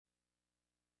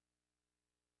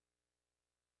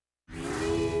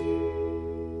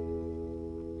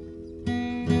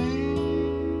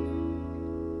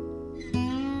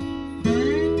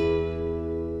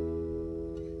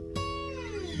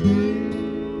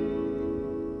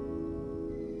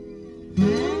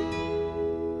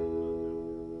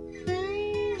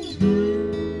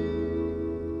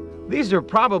These are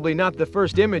probably not the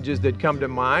first images that come to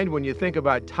mind when you think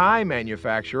about tie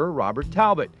manufacturer Robert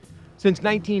Talbot. Since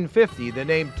 1950, the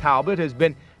name Talbot has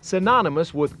been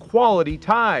synonymous with quality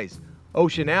ties.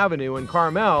 Ocean Avenue in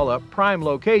Carmel, a prime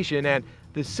location and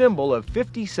the symbol of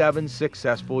 57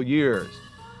 successful years.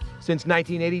 Since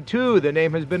 1982, the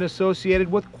name has been associated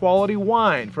with quality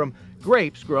wine from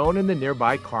grapes grown in the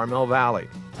nearby Carmel Valley.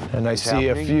 And I see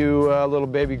a few little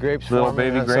baby grapes. Little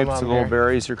baby grapes, the little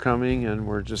berries are coming, and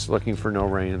we're just looking for no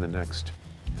rain in the next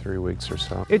 3 weeks or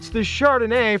so. It's the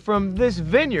Chardonnay from this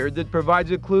vineyard that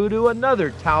provides a clue to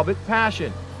another Talbot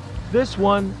passion. This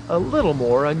one a little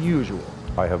more unusual.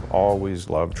 I have always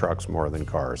loved trucks more than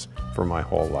cars for my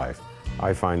whole life.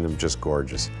 I find them just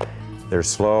gorgeous. They're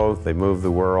slow, they move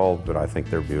the world, but I think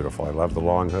they're beautiful. I love the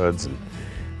long hoods and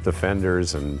the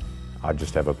fenders, and I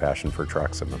just have a passion for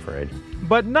trucks, I'm afraid.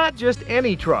 But not just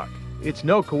any truck. It's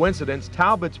no coincidence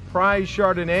Talbot's prize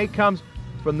Chardonnay comes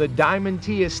from the Diamond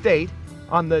T estate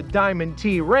on the Diamond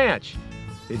T Ranch.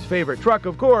 His favorite truck,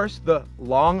 of course, the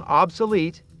long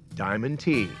obsolete Diamond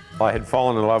T. I had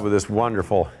fallen in love with this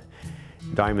wonderful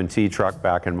Diamond T truck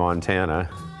back in Montana,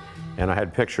 and I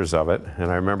had pictures of it,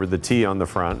 and I remember the T on the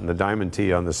front and the Diamond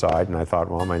T on the side, and I thought,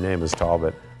 well, my name is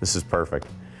Talbot. This is perfect.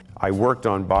 I worked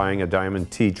on buying a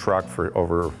Diamond T truck for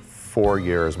over 4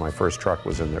 years. My first truck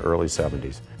was in the early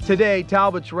 70s. Today,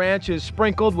 Talbot's ranch is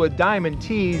sprinkled with Diamond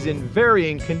Ts in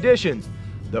varying conditions.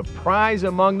 The prize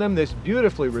among them, this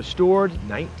beautifully restored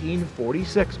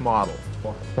 1946 model.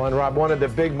 Well, and Rob, one of the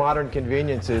big modern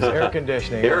conveniences, air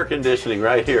conditioning. Air conditioning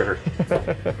right here.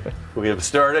 We have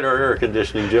started our air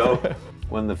conditioning, Joe.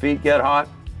 When the feet get hot.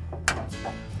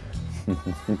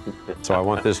 So I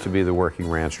want this to be the working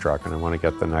ranch truck, and I want to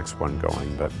get the next one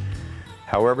going, but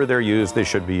however they're used, they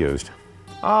should be used.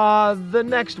 The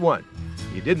next one.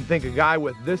 You didn't think a guy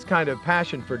with this kind of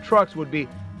passion for trucks would be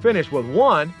finished with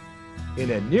one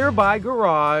in a nearby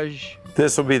garage.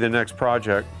 This will be the next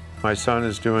project. My son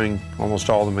is doing almost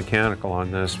all the mechanical on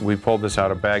this. We pulled this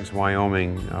out of Baggs,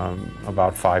 Wyoming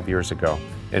about 5 years ago,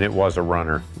 and it was a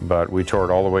runner, but we tore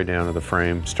it all the way down to the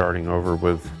frame, starting over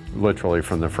with literally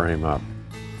from the frame up.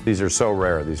 These are so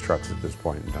rare, these trucks at this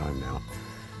point in time now.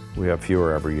 We have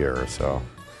fewer every year, so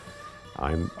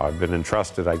I've been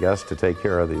entrusted, I guess, to take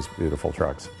care of these beautiful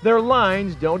trucks. Their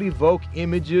lines don't evoke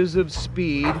images of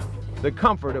speed. The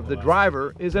comfort of the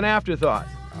driver is an afterthought.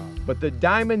 But the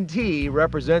Diamond T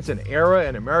represents an era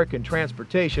in American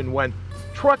transportation when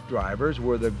truck drivers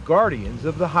were the guardians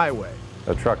of the highway.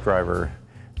 A truck driver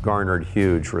garnered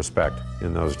huge respect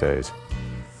in those days.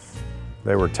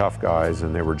 They were tough guys,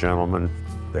 and they were gentlemen.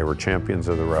 They were champions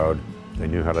of the road. They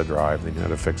knew how to drive. They knew how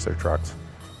to fix their trucks.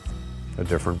 A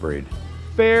different breed.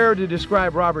 Fair to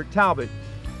describe Robert Talbot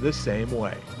the same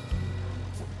way.